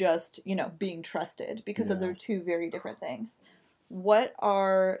 not just, being trusted, because those are two very different things. What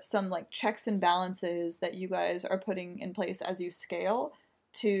are some like checks and balances that you guys are putting in place as you scale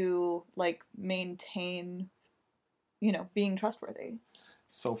to like maintain, being trustworthy?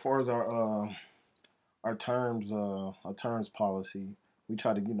 So far as our terms policy, we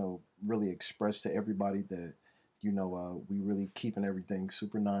try to really express to everybody that we really keeping everything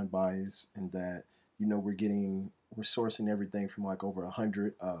super non-biased, and that we're sourcing everything from like over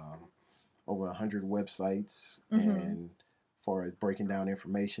 100 websites, and for breaking down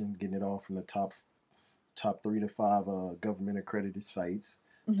information, getting it all from the top 3 to 5 government accredited sites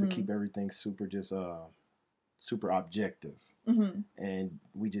to keep everything super objective. And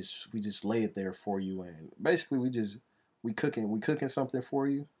we just lay it there for you, and basically we cooking something for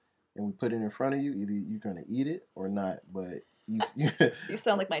you, and we put it in front of you. Either you're gonna eat it or not, but you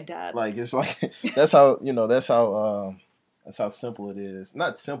sound like my dad. Like it's like that's how simple it is.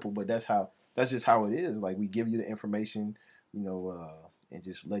 Not simple, but that's just how it is. Like we give you the information, and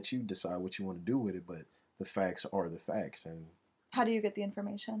just let you decide what you want to do with it. But the facts are the facts. And how do you get the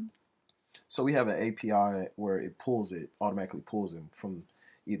information? So we have an API where it automatically pulls them from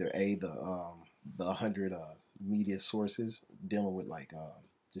either the 100 media sources dealing with like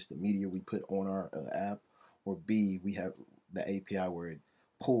just the media we put on our app, or B, we have the API where it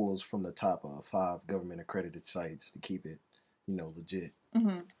pulls from the top 5 government accredited sites to keep it, legit.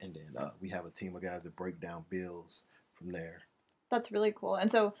 And then we have a team of guys that break down bills from there. That's really cool.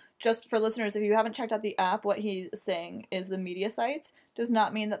 And so just for listeners, if you haven't checked out the app, what he's saying is the media sites does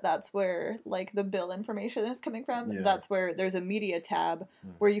not mean that that's where like the bill information is coming from. Yeah. That's where there's a media tab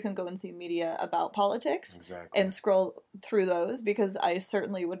where you can go and see media about politics and scroll through those, because I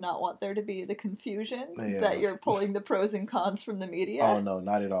certainly would not want there to be the confusion that you're pulling the pros and cons from the media. Oh, no,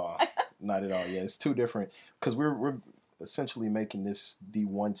 not at all. Not at all. Yeah, it's two different, because we're essentially making this the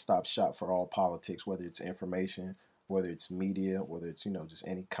one-stop shop for all politics, whether it's information, whether it's media, whether it's, just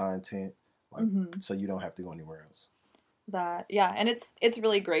any content, like, so you don't have to go anywhere else. And it's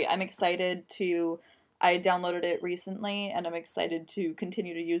really great. I'm excited I downloaded it recently, and I'm excited to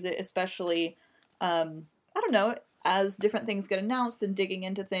continue to use it, especially, I don't know, as different things get announced and digging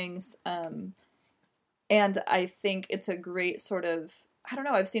into things. And I think it's a great sort of, I don't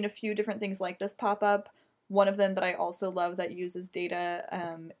know, I've seen a few different things like this pop up. One of them that I also love that uses data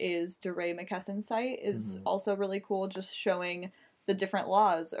is DeRay McKesson's site is also really cool, just showing the different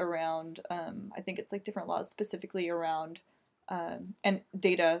laws around, I think it's like different laws specifically around and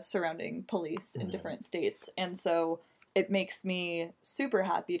data surrounding police in different states. And so it makes me super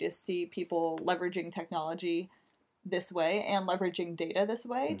happy to see people leveraging technology this way and leveraging data this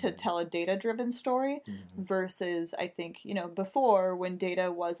way to tell a data-driven story versus, I think, before when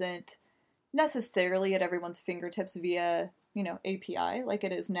data wasn't necessarily at everyone's fingertips via, API like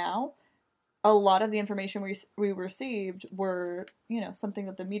it is now. A lot of the information we received were, something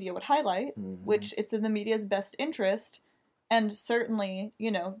that the media would highlight, which it's in the media's best interest. And certainly,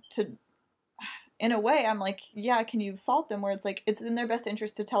 in a way, I'm like, yeah, can you fault them where it's like, it's in their best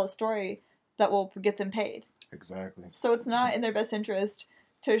interest to tell a story that will get them paid. Exactly. So it's not in their best interest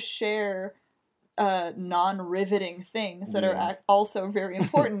to share non-riveting things that are also very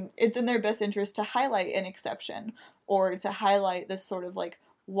important. It's in their best interest to highlight an exception or to highlight this sort of like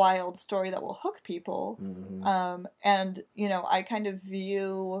wild story that will hook people. And I kind of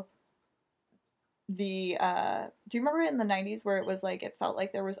view the do you remember in the 90s where it was like it felt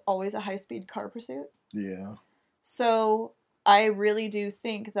like there was always a high-speed car pursuit? Yeah. So I really do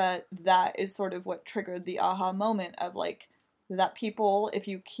think that is sort of what triggered the aha moment of like that people, if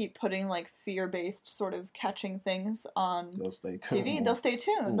you keep putting like fear-based sort of catching things on they'll stay tuned. TV, they'll stay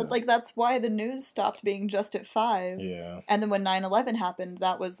tuned. Yeah. Like that's why the news stopped being just at 5. Yeah. And then when 9/11 happened,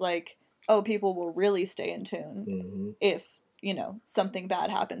 that was like, oh, people will really stay in tune if, something bad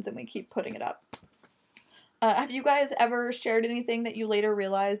happens and we keep putting it up. Have you guys ever shared anything that you later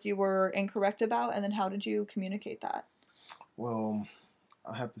realized you were incorrect about, and then how did you communicate that? Well,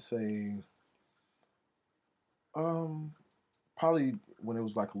 I have to say, probably when it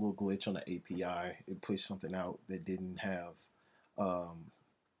was like a little glitch on the API, it pushed something out that didn't have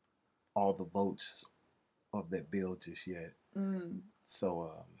all the votes of that bill just yet.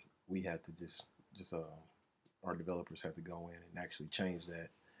 So we had to just our developers had to go in and actually change that.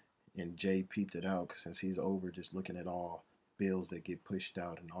 And Jay peeped it out since he's over just looking at all bills that get pushed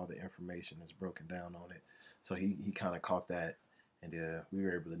out and all the information that's broken down on it. So he kind of caught that and we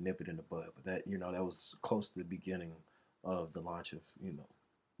were able to nip it in the bud. But that that was close to the beginning of the launch of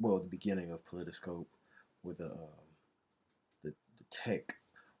the beginning of Politoscope, with the tech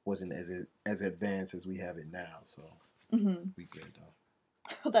wasn't as advanced as we have it now. So we good though.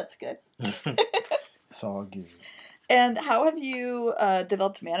 Well, that's good. It's all good. And how have you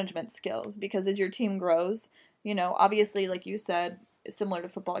developed management skills? Because as your team grows, obviously, like you said, similar to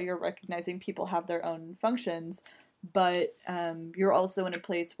football, you're recognizing people have their own functions, but you're also in a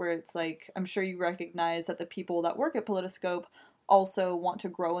place where it's like, I'm sure you recognize that the people that work at Politoscope also want to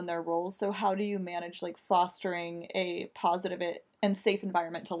grow in their roles. So how do you manage like fostering a positive and safe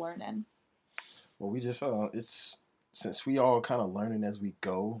environment to learn in? Well, we just it's since we all kind of learning as we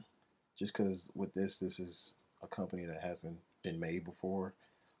go, just because with this is a company that hasn't been made before.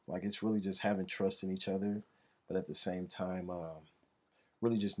 Like, it's really just having trust in each other, but at the same time,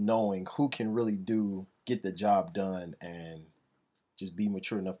 really just knowing who can really get the job done, and just be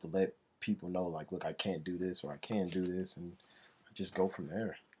mature enough to let people know, like, look, I can't do this, or I can do this, and just go from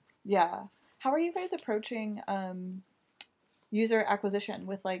there. Yeah. How are you guys approaching user acquisition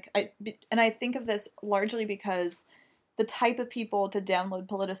with and I think of this largely because the type of people to download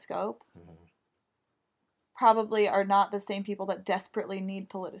Politoscope probably are not the same people that desperately need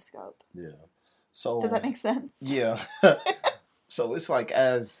Politoscope. Yeah. So does that make sense? Yeah. So it's like,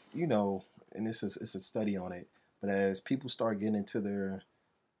 as and it's a study on it, but as people start getting into their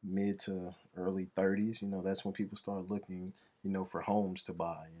mid to early 30s, that's when people start looking, for homes to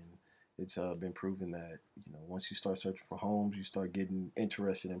buy. And it's been proven that, once you start searching for homes, you start getting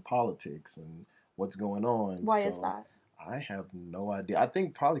interested in politics and what's going on. Why is that? I have no idea. I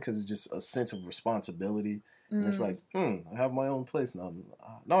think probably because it's just a sense of responsibility. And it's like, I have my own place now.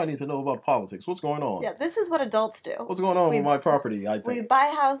 Now I need to know about politics. What's going on? Yeah, this is what adults do. What's going on with my property? I think we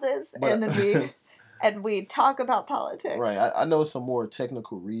buy houses, and then we talk about politics. Right. I know some more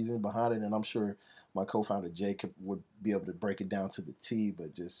technical reason behind it, and I'm sure my co-founder Jacob would be able to break it down to the T.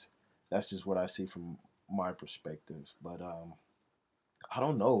 But that's just what I see from my perspective. But I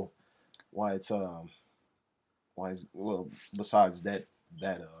don't know why it's besides that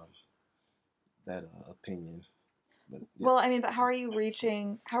opinion. But, yeah. Well, I mean, but how are you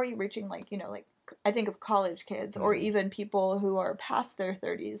reaching I think of college kids or even people who are past their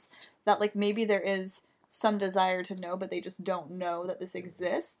 30s that maybe there is some desire to know, but they just don't know that this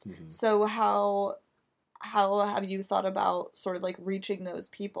exists. Mm-hmm. So how have you thought about sort of reaching those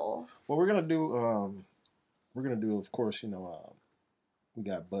people? Well, we're gonna do, of course, we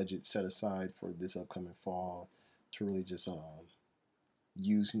got budget set aside for this upcoming fall to really just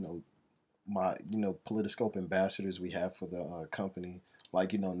use, my Politoscope ambassadors we have for the company,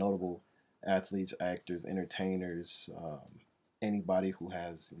 notable athletes, actors, entertainers, anybody who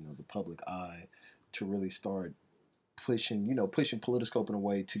has the public eye, to really start pushing Politoscope in a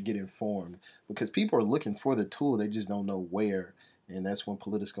way to get informed, because people are looking for the tool, they just don't know where. And that's when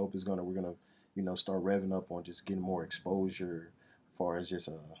Politoscope we're gonna start revving up on just getting more exposure, as far as just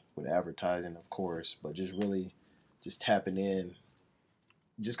with advertising, of course, but just really just tapping in.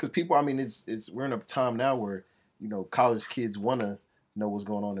 Just because people, I mean, we're in a time now where, college kids want to know what's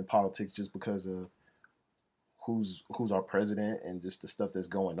going on in politics just because of who's our president and just the stuff that's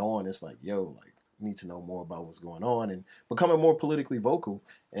going on. It's like, need to know more about what's going on and becoming more politically vocal.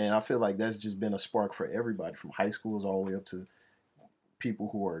 And I feel like that's just been a spark for everybody, from high schools all the way up to people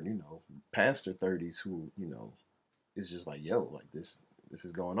who are, past their 30s, who, it's just like, this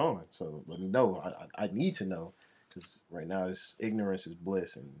is going on. So let me know. I need to know. Because right now, ignorance is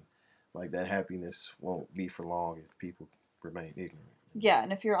bliss, and that happiness won't be for long if people remain ignorant. Yeah,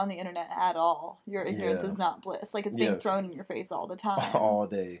 and if you're on the internet at all, your ignorance is not bliss. It's being thrown in your face all the time. All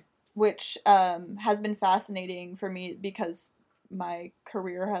day. Which has been fascinating for me, because my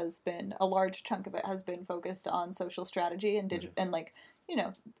career a large chunk of it has been focused on social strategy and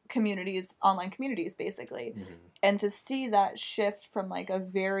communities, online communities, basically. Mm-hmm. And to see that shift from a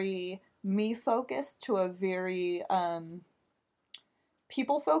very me-focused to a very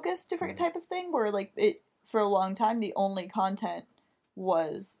people-focused different type of thing, where for a long time the only content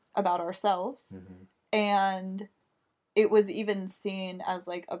was about ourselves, and it was even seen as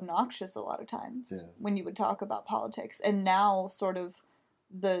obnoxious a lot of times when you would talk about politics. And now sort of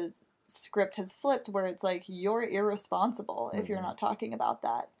the script has flipped, where it's you're irresponsible if you're not talking about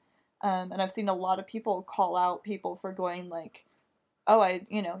that. And I've seen a lot of people call out people for going oh,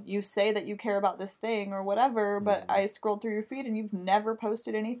 you say that you care about this thing or whatever, but I scrolled through your feed and you've never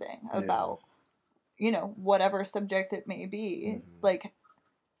posted anything about, whatever subject it may be.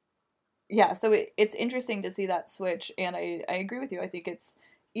 So it's interesting to see that switch. And I agree with you. I think it's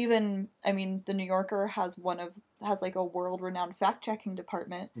even, I mean, the New Yorker has like a world-renowned fact-checking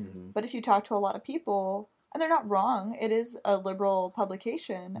department, but if you talk to a lot of people, and they're not wrong, it is a liberal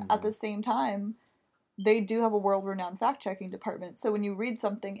publication, at the same time, they do have a world-renowned fact-checking department. So when you read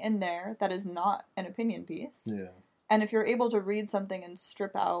something in there that is not an opinion piece, and if you're able to read something and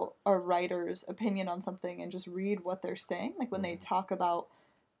strip out a writer's opinion on something and just read what they're saying, like when they talk about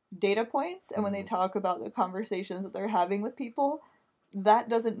data points and when they talk about the conversations that they're having with people, that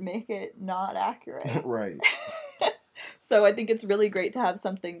doesn't make it not accurate. Right. So I think it's really great to have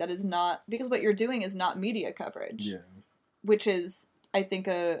something that is not, because what you're doing is not media coverage. Yeah. Which is, I think,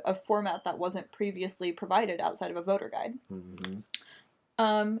 a format that wasn't previously provided outside of a voter guide.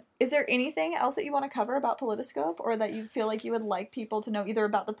 Is there anything else that you want to cover about Politiscope, or that you feel like you would like people to know either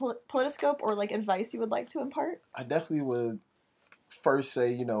about the Politiscope or like advice you would like to impart? I definitely would first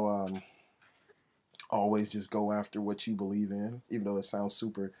say, always just go after what you believe in, even though it sounds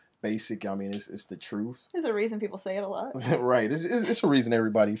super basic. I mean, it's the truth. There's a reason people say it a lot. Right. It's a reason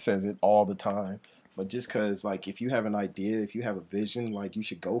everybody says it all the time. But just because, like, if you have an idea, if you have a vision, like, you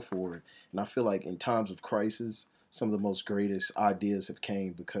should go for it. And I feel like in times of crisis, some of the most greatest ideas have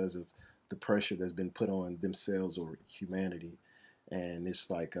came because of the pressure that's been put on themselves or humanity. And it's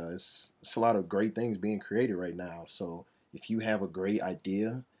like, it's a lot of great things being created right now. So if you have a great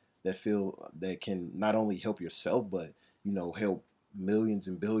idea that can not only help yourself, but, help millions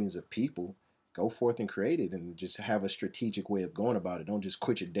and billions of people, go forth and create it and just have a strategic way of going about it. Don't just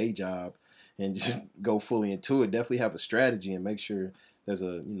quit your day job and just go fully into it. Definitely have a strategy and make sure there's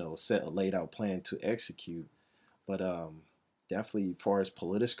a laid out plan to execute. But definitely, as far as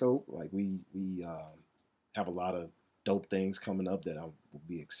Politiscope, like we have a lot of dope things coming up that I will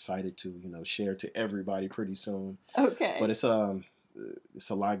be excited to share to everybody pretty soon. Okay. But it's a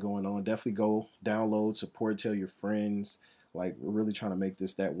lot going on. Definitely go download, support, tell your friends. Like, we're really trying to make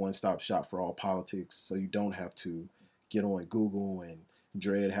this that one-stop shop for all politics, so you don't have to get on Google and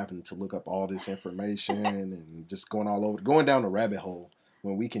dread having to look up all this information and just going down the rabbit hole,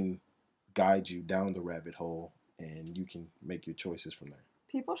 when we can guide you down the rabbit hole and you can make your choices from there.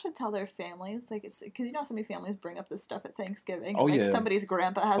 People should tell their families, like, because so many families bring up this stuff at Thanksgiving. Oh, like, somebody's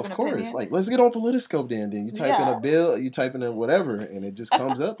grandpa has an opinion. Of course, like, let's get on Politiscope then. You type in a bill, you type in a whatever, and it just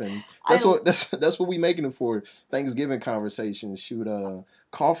comes up, and that's what we making it for. Thanksgiving conversations,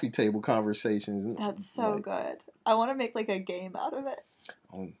 coffee table conversations. That's so good. I want to make like a game out of it.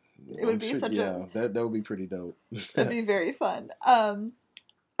 It would be such a that would be pretty dope. It'd be very fun.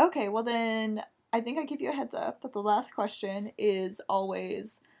 Okay, well then, I think I give you a heads up that the last question is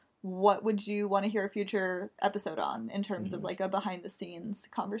always, what would you want to hear a future episode on in terms of like a behind the scenes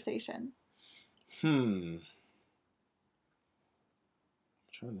conversation? I'm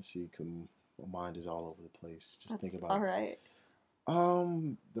trying to see, because my mind is all over the place. Think about all right.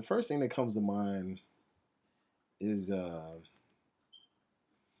 The first thing that comes to mind is I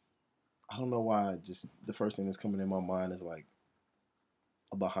don't know why, just the first thing that's coming in my mind is like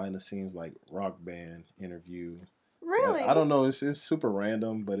a behind the scenes like rock band interview. Really? I don't know. It's super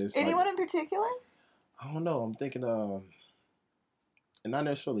random, but it's anyone in particular? I don't know. I'm thinking and not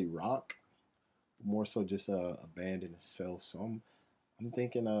necessarily rock, more so just a band in itself. So I'm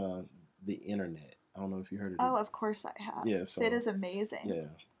thinking the Internet. I don't know if you heard of it. Oh, of course I have. Yeah, so, Sid is amazing. Yeah,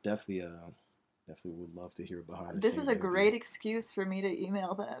 definitely would love to hear behind the This scenes is a interview. Great excuse for me to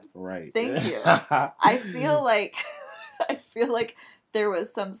email them. Right. Thank you. I feel like there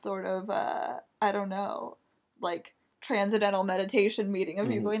was some sort of I don't know, like transcendental meditation meeting of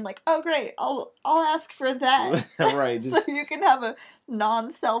you going like, oh great, I'll ask for that. Right. So you can have a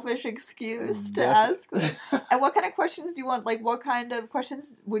non-selfish excuse to ask them. And what kind of questions do you want? Like, what kind of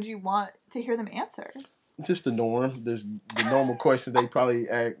questions would you want to hear them answer? Just the norm. There's the normal questions they probably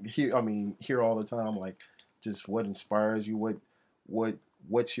hear all the time. Like, just what inspires you?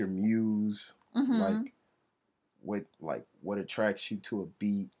 What's your muse? What attracts you to a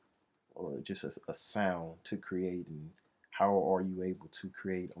beat or just a sound to create, and how are you able to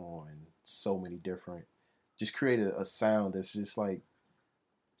create on so many different? Just create a sound that's just like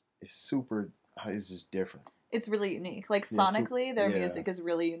it's just different. It's really unique. Like sonically, their music is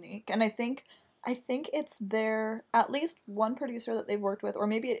really unique, and I think it's their, at least one producer that they've worked with, or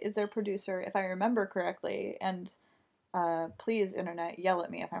maybe it is their producer, if I remember correctly, and please, Internet, yell at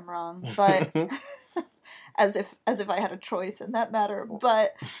me if I'm wrong, but as if I had a choice in that matter,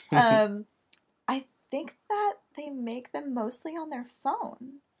 but I think that they make them mostly on their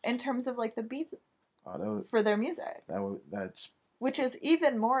phone in terms of like the beats for their music. That's which is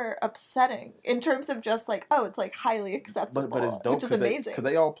even more upsetting in terms of just like, oh, it's like highly accessible, but it's dope, which is amazing. Because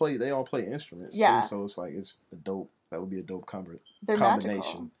they all play instruments too, so it's like it's a dope That would be a dope They're combination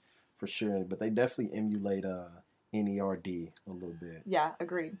magical. for sure. But they definitely emulate NERD a little bit. Yeah,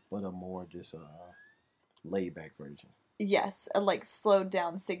 agreed. But a more just laid back version. Yes, like slowed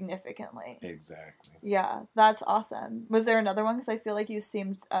down significantly. Exactly. Yeah, that's awesome. Was there another one? Because I feel like you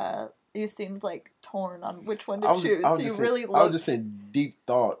seemed like torn on which one to choose. I was just in deep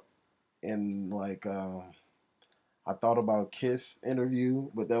thought, and like I thought about Kiss interview,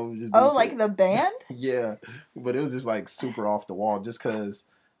 but that was just like the band. Yeah, but it was just like super off the wall, just because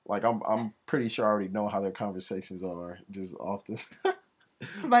like I'm pretty sure I already know how their conversations are, just often.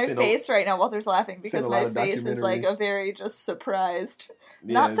 My face right now, Walter's laughing because my face is like a very just surprised.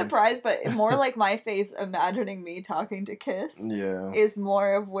 Yeah, not surprised, but more like my face imagining me talking to Kiss. Yeah. Is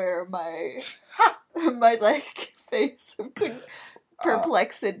more of where my my like face of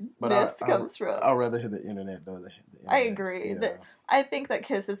perplexedness comes from. I'd rather hear the internet though. I agree. Yeah. I think that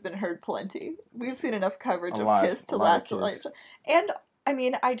Kiss has been heard plenty. We've seen enough coverage of Kiss to last a lifetime. And I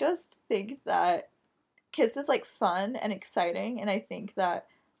mean, I just think that Kiss is like fun and exciting, and I think that,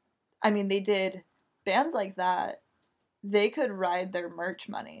 I mean, they did bands like that, they could ride their merch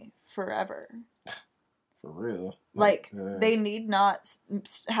money forever. For real. Like they need not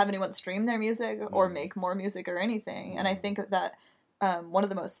have anyone stream their music or make more music or anything. And I think that one of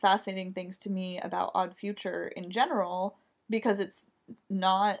the most fascinating things to me about Odd Future in general, because it's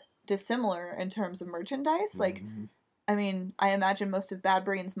not dissimilar in terms of merchandise, like, I mean, I imagine most of Bad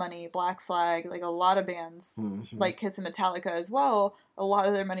Brains' money, Black Flag, like a lot of bands, like Kiss and Metallica as well, a lot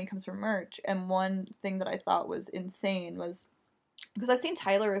of their money comes from merch. And one thing that I thought was insane was, because I've seen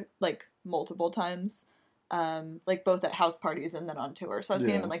Tyler, like, multiple times, like, both at house parties and then on tour. So I've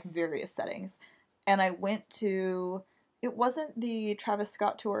seen him in, like, various settings. And I went to, it wasn't the Travis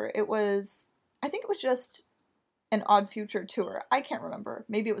Scott tour, it was, I think it was just an Odd Future tour. I can't remember.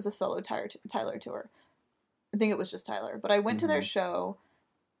 Maybe it was a solo Tyler tour. I think it was just Tyler. But I went to their show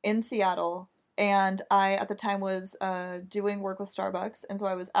in Seattle, and I, at the time, was doing work with Starbucks. And so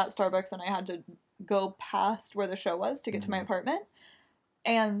I was at Starbucks, and I had to go past where the show was to get to my apartment.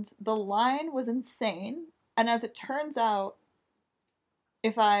 And the line was insane. And as it turns out,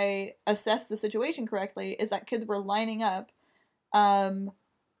 if I assess the situation correctly, is that kids were lining up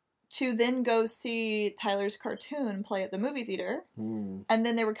to then go see Tyler's cartoon play at the movie theater. And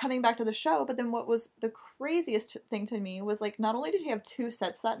then they were coming back to the show. But then what was the craziest thing to me was, like, not only did he have 2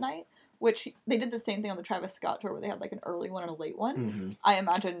 sets that night, which they did the same thing on the Travis Scott tour where they had, like, an early one and a late one. I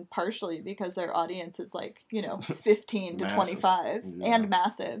imagine partially because their audience is, like, 15 to 25 and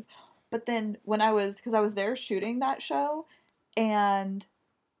massive. But then because I was there shooting that show, and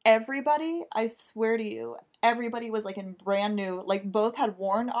everybody, I swear to you, everybody was, like, in brand new, like, both had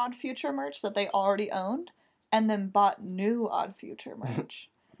worn Odd Future merch that they already owned, and then bought new Odd Future merch.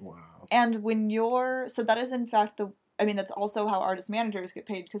 Wow. And so that is, in fact, that's also how artist managers get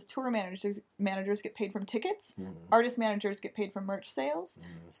paid, because tour managers get paid from tickets, artist managers get paid from merch sales.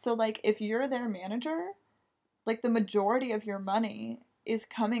 So, like, if you're their manager, like, the majority of your money is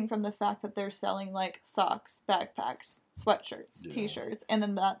coming from the fact that they're selling, like, socks, backpacks, sweatshirts, t-shirts, and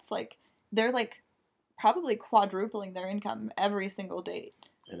then that's, like, they're, like, probably quadrupling their income every single date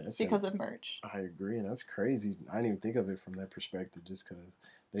because of merch. I agree, and that's crazy. I didn't even think of it from that perspective, just because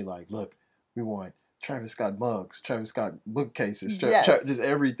they like, look, we want Travis Scott mugs, Travis Scott bookcases, just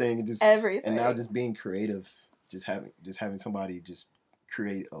everything, and just everything. And now just being creative, just having somebody just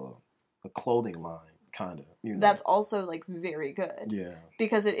create a clothing line, kind of. That's also, like, very good. Yeah.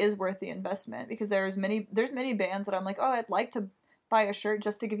 Because it is worth the investment. Because there's many bands that I'm like, oh, I'd like to buy a shirt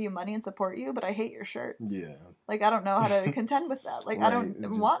just to give you money and support you, but I hate your shirts. Yeah. Like, I don't know how to contend with that. Like, right. I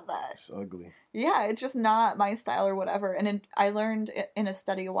don't want that. It's ugly. Yeah, it's just not my style or whatever. And I learned in a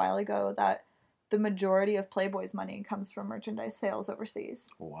study a while ago that the majority of Playboy's money comes from merchandise sales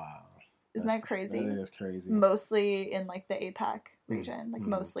overseas. Wow. Isn't that crazy? That is crazy. Mostly in, like, the APAC region. Like,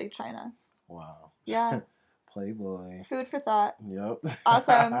 mostly China. Wow. Yeah. Playboy. Food for thought. Yep.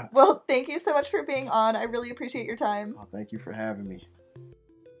 Awesome. Well, thank you so much for being on. I really appreciate your time. Oh, thank you for having me.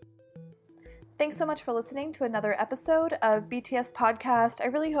 Thanks so much for listening to another episode of BTS Podcast. I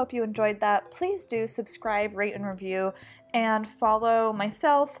really hope you enjoyed that. Please do subscribe, rate, and review, and follow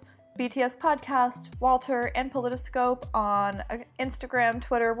myself, BTS Podcast, Walter, and Politoscope on Instagram,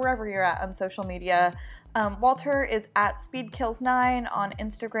 Twitter, wherever you're at on social media. Walter is at SpeedKills9 on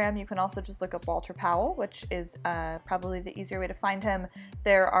Instagram. You can also just look up Walter Powell, which is probably the easier way to find him.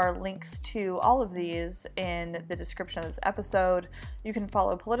 There are links to all of these in the description of this episode. You can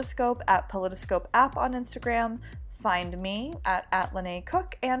follow Politoscope at Politoscope app on Instagram. find me at Lene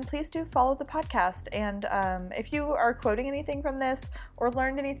Cook, and please do follow the podcast. And if you are quoting anything from this or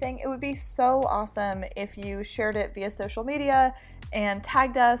learned anything, it would be so awesome if you shared it via social media and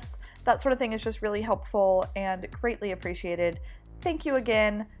tagged us. That sort of thing is just really helpful and greatly appreciated. Thank you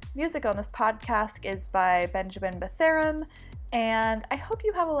again. Music on this podcast is by Benjamin Betharum, and I hope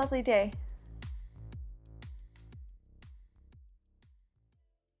you have a lovely day.